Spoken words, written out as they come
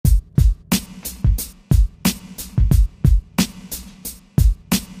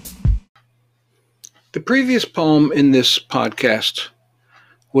The previous poem in this podcast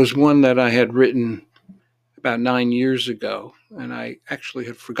was one that I had written about 9 years ago, and I actually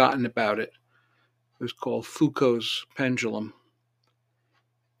had forgotten about it. It was called Foucault's Pendulum.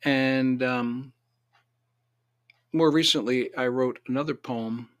 And more recently, I wrote another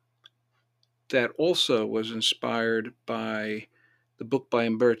poem that also was inspired by the book by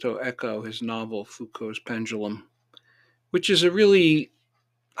Umberto Eco, his novel Foucault's Pendulum, which is a really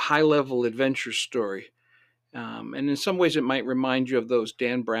high level adventure story. And in some ways, it might remind you of those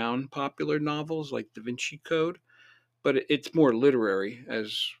Dan Brown popular novels like Da Vinci Code, but it's more literary,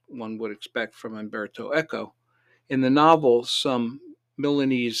 as one would expect from Umberto Eco. In the novel, some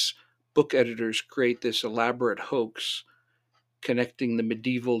Milanese book editors create this elaborate hoax connecting the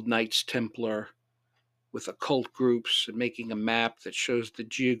medieval Knights Templar with occult groups and making a map that shows the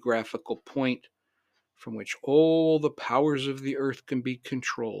geographical point from which all the powers of the earth can be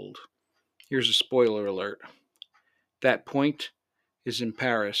controlled. Here's a spoiler alert. That point is in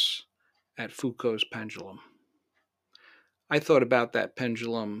Paris at Foucault's Pendulum. I thought about that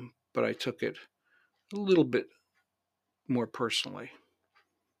pendulum, but I took it a little bit more personally.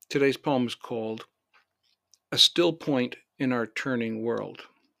 Today's poem is called A Still Point in Our Turning World.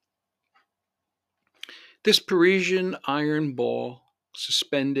 This Parisian iron ball,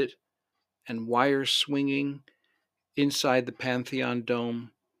 suspended and wire swinging inside the Pantheon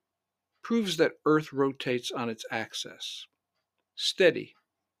dome, proves that Earth rotates on its axis, steady,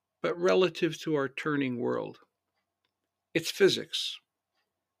 but relative to our turning world. It's physics,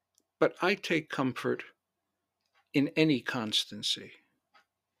 but I take comfort in any constancy.